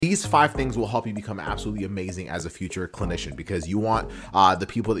these 5 things will help you become absolutely amazing as a future clinician, because you want the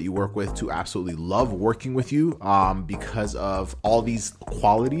people that you work with to absolutely love working with you because of all these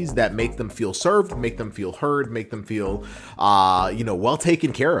qualities that make them feel served, make them feel heard, make them feel well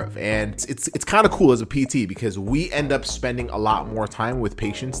taken care of. And it's kind of cool as a PT, because we end up spending a lot more time with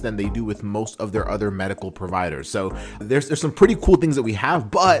patients than they do with most of their other medical providers. So there's some pretty cool things that we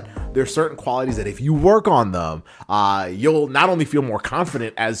have, but there's certain qualities that if you work on them, you'll not only feel more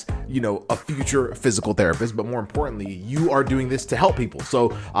confident as a future physical therapist, but more importantly, you are doing this to help people.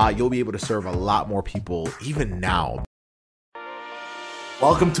 So you'll be able to serve a lot more people even now.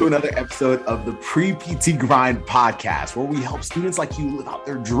 Welcome to another episode of the Pre-PT Grind podcast, where we help students like you live out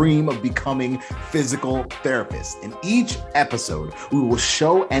their dream of becoming physical therapists. In each episode, we will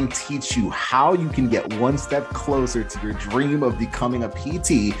show and teach you how you can get one step closer to your dream of becoming a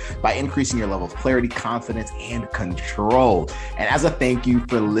PT by increasing your level of clarity, confidence, and control. And as a thank you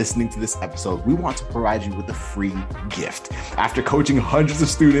for listening to this episode, we want to provide you with a free gift. After coaching hundreds of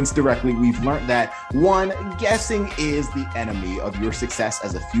students directly, we've learned that 1, guessing is the enemy of your success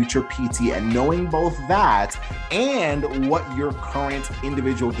as a future PT, and knowing both that and what your current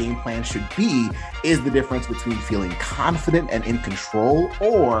individual game plan should be is the difference between feeling confident and in control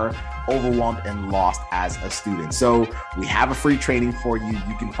or overwhelmed and lost as a student. So we have a free training for you.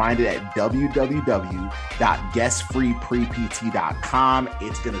 You can find it at www.guessfreeprept.com.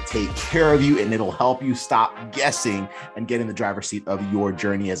 It's going to take care of you, and it'll help you stop guessing and get in the driver's seat of your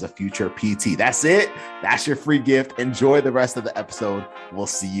journey as a future PT. That's it. That's your free gift. Enjoy the rest of the episode. We'll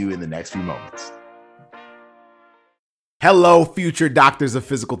see you in the next few moments. Hello, future doctors of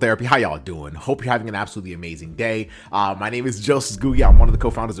physical therapy. How y'all doing? Hope you're having an absolutely amazing day. My name is Joseph Gugia. I'm one of the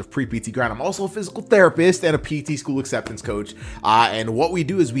co-founders of Pre-PT Grind. I'm also a physical therapist and a PT school acceptance coach. And what we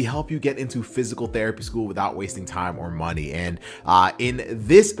do is we help you get into physical therapy school without wasting time or money. And in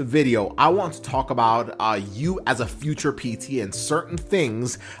this video, I want to talk about you as a future PT and certain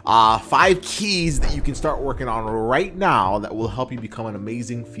things, 5 keys that you can start working on right now that will help you become an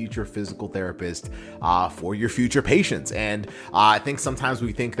amazing future physical therapist for your future patients. And I think sometimes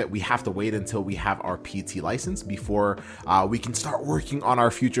we think that we have to wait until we have our PT license before we can start working on our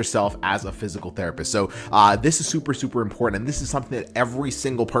future self as a physical therapist. So this is super, super important. And this is something that every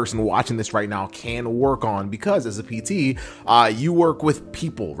single person watching this right now can work on, because as a PT, you work with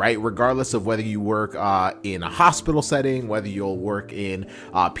people, right? Regardless of whether you work in a hospital setting, whether you'll work in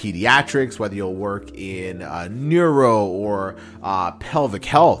pediatrics, whether you'll work in neuro or pelvic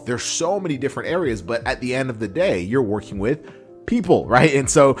health. There's so many different areas, but at the end of the day, you're working with people, right? And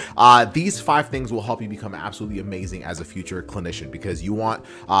so these 5 things will help you become absolutely amazing as a future clinician, because you want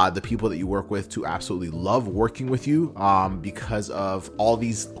the people that you work with to absolutely love working with you because of all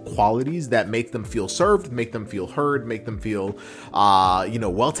these qualities that make them feel served, make them feel heard, make them feel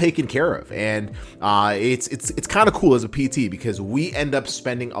well taken care of. And it's kind of cool as a PT, because we end up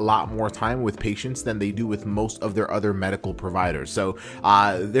spending a lot more time with patients than they do with most of their other medical providers. So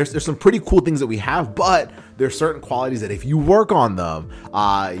there's some pretty cool things that we have, but there's certain qualities that if you work on them,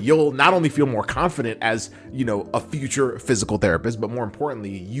 you'll not only feel more confident as a future physical therapist, but more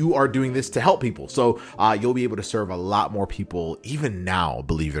importantly, you are doing this to help people. So you'll be able to serve a lot more people even now,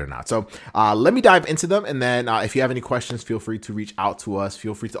 believe it or not. So let me dive into them, and then if you have any questions, feel free to reach out to us.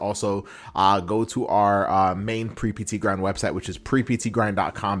 Feel free to also go to our main Pre-PT Grind website, which is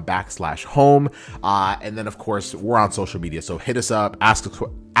preptgrind.com/home. And then of course we're on social media, so hit us up, ask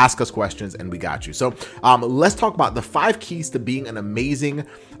us questions, and we got you. So let's talk about the 5 keys to being an amazing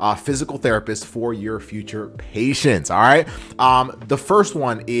physical therapist for your future patients. All right. The first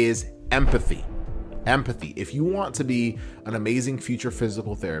one is empathy. Empathy. If you want to be an amazing future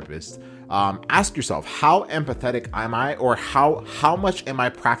physical therapist, ask yourself, how empathetic am I, or how much am I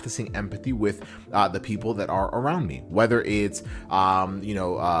practicing empathy with the people that are around me? Whether it's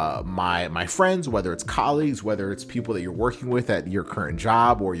my friends, whether it's colleagues, whether it's people that you're working with at your current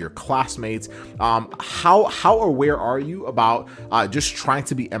job or your classmates. How aware are you about just trying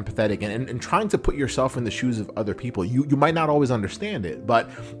to be empathetic and trying to put yourself in the shoes of other people? You might not always understand it, but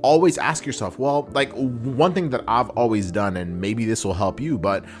always ask yourself, well, like one thing that I've always done, and maybe this will help you,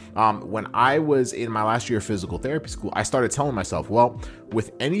 but when I was in my last year of physical therapy school, I started telling myself, well,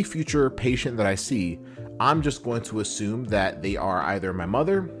 with any future patient that I see, I'm just going to assume that they are either my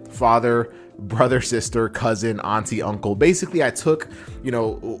mother, father, brother, sister, cousin, auntie, uncle. Basically, I took,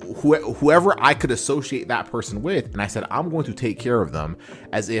 whoever I could associate that person with, and I said, I'm going to take care of them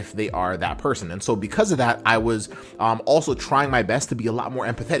as if they are that person. And so because of that, I was also trying my best to be a lot more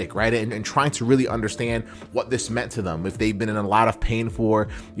empathetic, right? And trying to really understand what this meant to them. If they've been in a lot of pain for,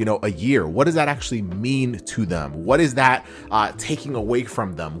 a year, what does that actually mean to them? What is that taking away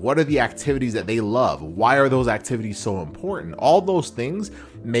from them? What are the activities that they love? Why are those activities so important? All those things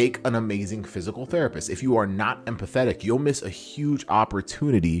make an amazing physical therapist. If you are not empathetic, you'll miss a huge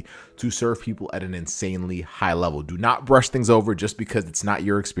opportunity to serve people at an insanely high level. Do not brush things over just because it's not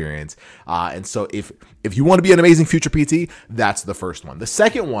your experience. And so if you want to be an amazing future PT, that's the first one. The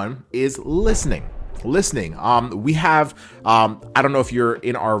second one is listening. We have, I don't know if you're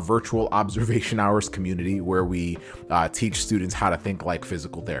in our virtual observation hours community where we teach students how to think like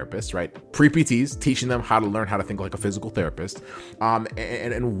physical therapists, right? Pre-PTs, teaching them how to learn how to think like a physical therapist.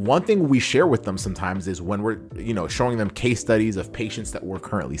 And one thing we share with them sometimes is when we're, showing them case studies of patients that we're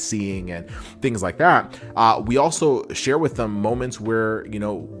currently seeing and things like that. We also share with them moments where,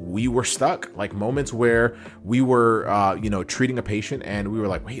 we were stuck, like moments where we were, treating a patient and we were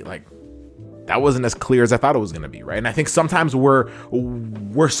like, wait, like, that wasn't as clear as I thought it was going to be, right? And I think sometimes we're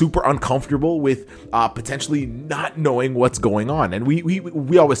super uncomfortable with potentially not knowing what's going on. And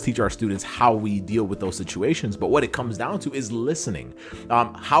we always teach our students how we deal with those situations. But what it comes down to is listening.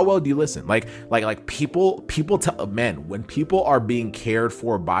 How well do you listen? Like people tell men, when people are being cared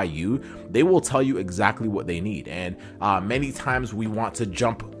for by you, they will tell you exactly what they need. And many times we want to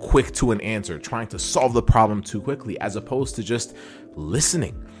jump quick to an answer, trying to solve the problem too quickly, as opposed to just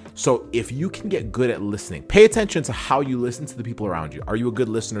listening. So if you can get good at listening, pay attention to how you listen to the people around you. Are you a good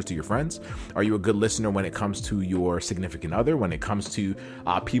listener to your friends? Are you a good listener when it comes to your significant other, when it comes to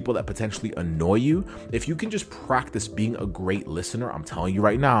people that potentially annoy you? If you can just practice being a great listener, I'm telling you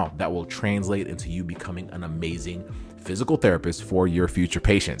right now, that will translate into you becoming an amazing physical therapist for your future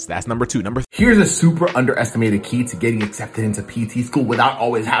patients. That's number two. Here's a super underestimated key to getting accepted into PT school without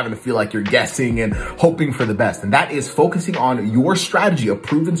always having to feel like you're guessing and hoping for the best. And that is focusing on your strategy, a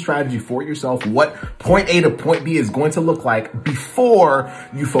proven strategy for yourself, what point A to point B is going to look like before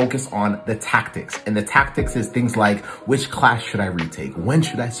you focus on the tactics. And the tactics is things like, which class should I retake? When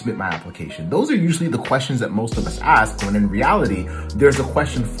should I submit my application? Those are usually the questions that most of us ask, when in reality, there's a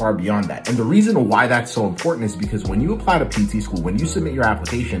question far beyond that. And the reason why that's so important is because when you apply to PT school, when you submit your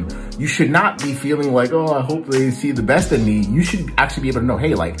application, you should not be feeling like, oh, I hope they see the best in me. You should actually be able to know,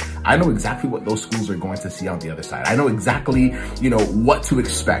 hey, like, I know exactly what those schools are going to see on the other side. I know exactly, what to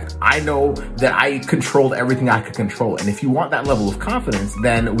expect. I know that I controlled everything I could control. And if you want that level of confidence,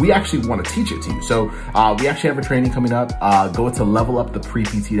 then we actually want to teach it to you. So we actually have a training coming up. Go to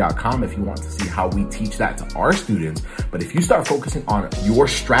leveluptheprept.com if you want to see how we teach that to our students. But if you start focusing on your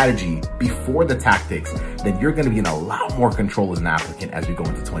strategy before the tactics, then you're going to be in a lot more control as an applicant as we go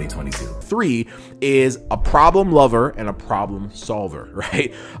into 2022. 3 is a problem lover and a problem solver,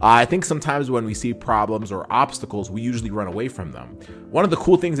 right? I think sometimes when we see problems or obstacles, we usually run away from them. One of the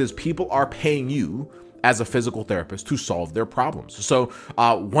cool things is people are paying you as a physical therapist to solve their problems. So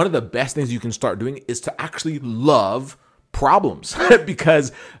one of the best things you can start doing is to actually love problems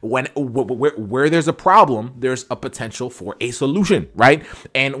because where there's a problem, there's a potential for a solution, right?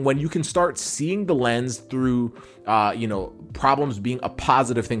 And when you can start seeing the lens through problems being a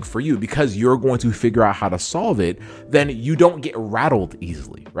positive thing for you because you're going to figure out how to solve it, then you don't get rattled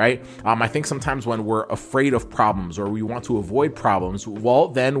easily, right? I think sometimes when we're afraid of problems or we want to avoid problems, well,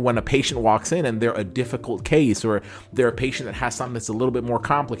 then when a patient walks in and they're a difficult case or they're a patient that has something that's a little bit more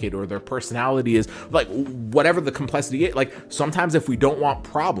complicated or their personality is like whatever the complexity is, like sometimes if we don't want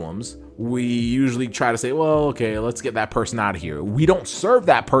problems, we usually try to say, well, okay, let's get that person out of here. We don't serve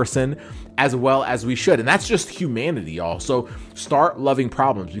that person as well as we should. And that's just humanity, y'all. So start loving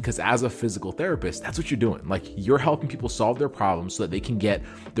problems because as a physical therapist, that's what you're doing. Like you're helping people solve their problems so that they can get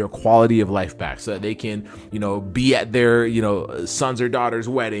their quality of life back, so that they can, be at their, son's or daughter's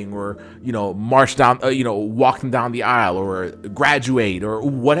wedding or, march down, walk them down the aisle or graduate or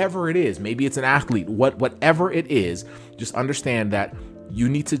whatever it is. Maybe it's an athlete, whatever it is, just understand that you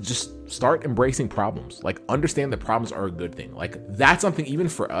need to just start embracing problems. Like understand that problems are a good thing. Like that's something even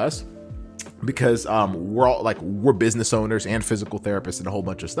for us, because we're business owners and physical therapists and a whole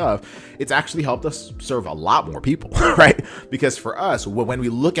bunch of stuff. It's actually helped us serve a lot more people, right? Because for us, when we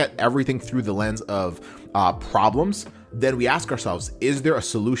look at everything through the lens of problems, then we ask ourselves, is there a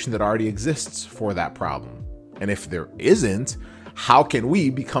solution that already exists for that problem? And if there isn't, how can we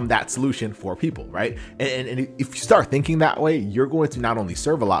become that solution for people, right? And if you start thinking that way, you're going to not only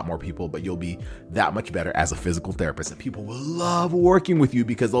serve a lot more people, but you'll be that much better as a physical therapist. And people will love working with you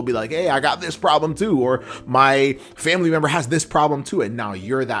because they'll be like, hey, I got this problem too, or my family member has this problem too. And now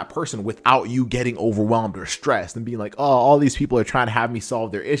you're that person without you getting overwhelmed or stressed and being like, oh, all these people are trying to have me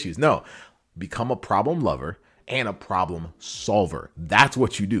solve their issues. No, become a problem lover and a problem solver. That's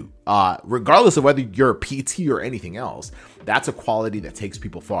what you do. Regardless of whether you're a PT or anything else, that's a quality that takes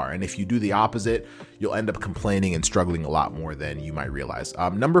people far. And if you do the opposite, you'll end up complaining and struggling a lot more than you might realize.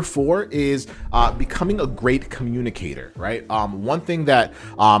 Number 4 is becoming a great communicator, right? One thing that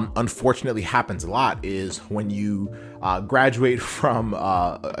unfortunately happens a lot is when you graduate from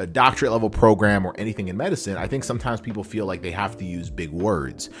a doctorate level program or anything in medicine, I think sometimes people feel like they have to use big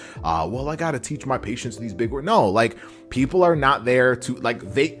words. Well, I got to teach my patients these big words. No, like people are not there to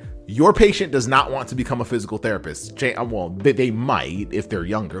your patient does not want to become a physical therapist. Well, they might if they're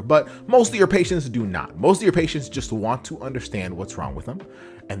younger, but most of your patients do not. Most of your patients just want to understand what's wrong with them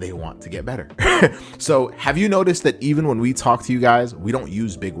and they want to get better. So have you noticed that even when we talk to you guys, we don't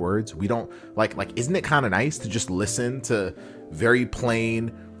use big words? We don't isn't it kind of nice to just listen to very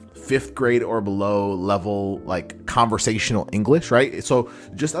plain 5th grade or below level, like conversational English, right? So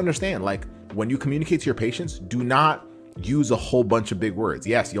just understand, like when you communicate to your patients, do not use a whole bunch of big words.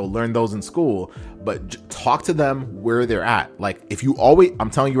 Yes, you'll learn those in school, but talk to them where they're at. Like if you always, I'm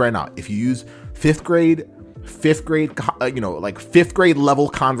telling you right now, if you use 5th grade, like 5th grade level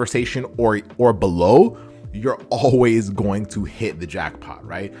conversation or below, you're always going to hit the jackpot,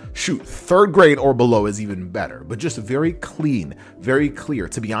 right? Shoot, 3rd grade or below is even better, but just very clean, very clear.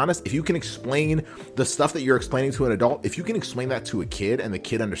 To be honest, if you can explain the stuff that you're explaining to an adult, if you can explain that to a kid and the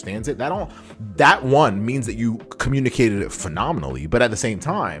kid understands it, that one means that you communicated it phenomenally, but at the same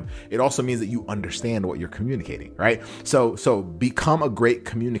time, it also means that you understand what you're communicating, right? So become a great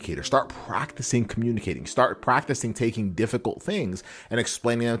communicator. Start practicing communicating. Start practicing taking difficult things and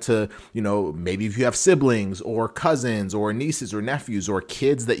explaining them to, maybe if you have siblings or cousins or nieces or nephews or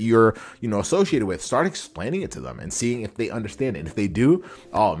kids that you're, associated with, start explaining it to them and seeing if they understand it. And if they do,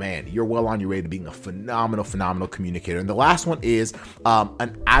 oh man, you're well on your way to being a phenomenal communicator. And the last one is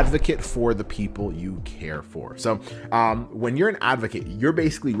an advocate for the people you care for. So when you're an advocate, you're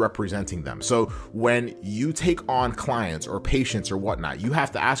basically representing them. So when you take on clients or patients or whatnot, you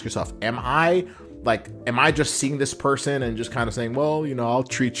have to ask yourself, am I just seeing this person and just kind of saying, well, I'll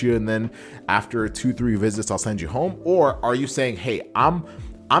treat you, and then after 2-3 visits, I'll send you home? Or are you saying, hey, I'm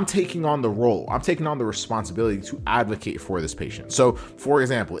taking on the role, I'm taking on the responsibility to advocate for this patient? So for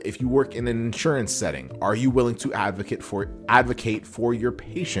example, if you work in an insurance setting, are you willing to advocate for your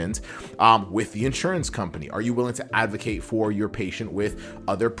patient with the insurance company? Are you willing to advocate for your patient with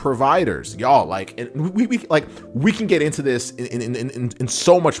other providers? Y'all, we can get into this in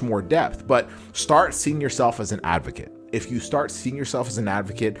so much more depth, but start seeing yourself as an advocate. If you start seeing yourself as an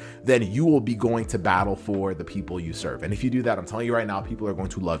advocate, then you will be going to battle for the people you serve. And if you do that, I'm telling you right now, people are going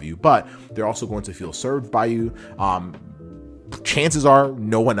to love you, but they're also going to feel served by you. Chances are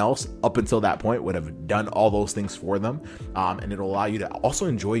no one else up until that point would have done all those things for them. And it'll allow you to also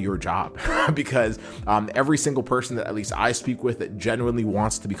enjoy your job because every single person that at least I speak with that genuinely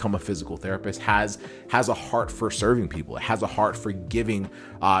wants to become a physical therapist has a heart for serving people. It has a heart for giving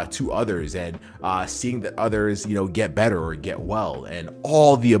to others and seeing that others, get better or get well and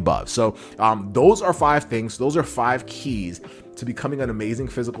all the above. So those are 5 things. Those are 5 keys to becoming an amazing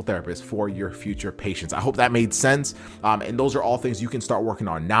physical therapist for your future patients. I hope that made sense. And those are all things you can start working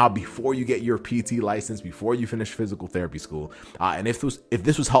on now before you get your PT license, before you finish physical therapy school. And if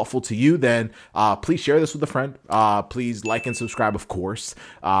this was helpful to you, then please share this with a friend. Please like and subscribe, of course.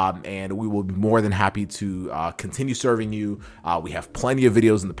 And we will be more than happy to continue serving you. We have plenty of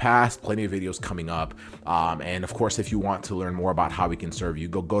videos in the past, plenty of videos coming up. And of course, if you want to learn more about how we can serve you,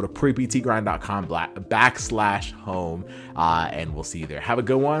 go to preptgrind.com/home. And we'll see you there. Have a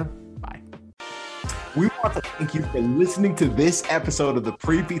good one. Bye. We want to thank you for listening to this episode of the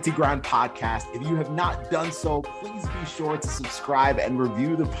Pre-PT Grind podcast. If you have not done so, please be sure to subscribe and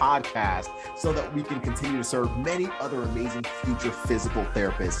review the podcast so that we can continue to serve many other amazing future physical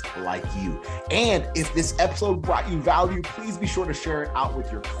therapists like you. And if this episode brought you value, please be sure to share it out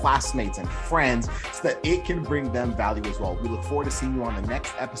with your classmates and friends so that it can bring them value as well. We look forward to seeing you on the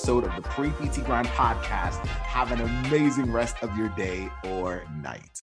next episode of the Pre-PT Grind podcast. Have an amazing rest of your day or night.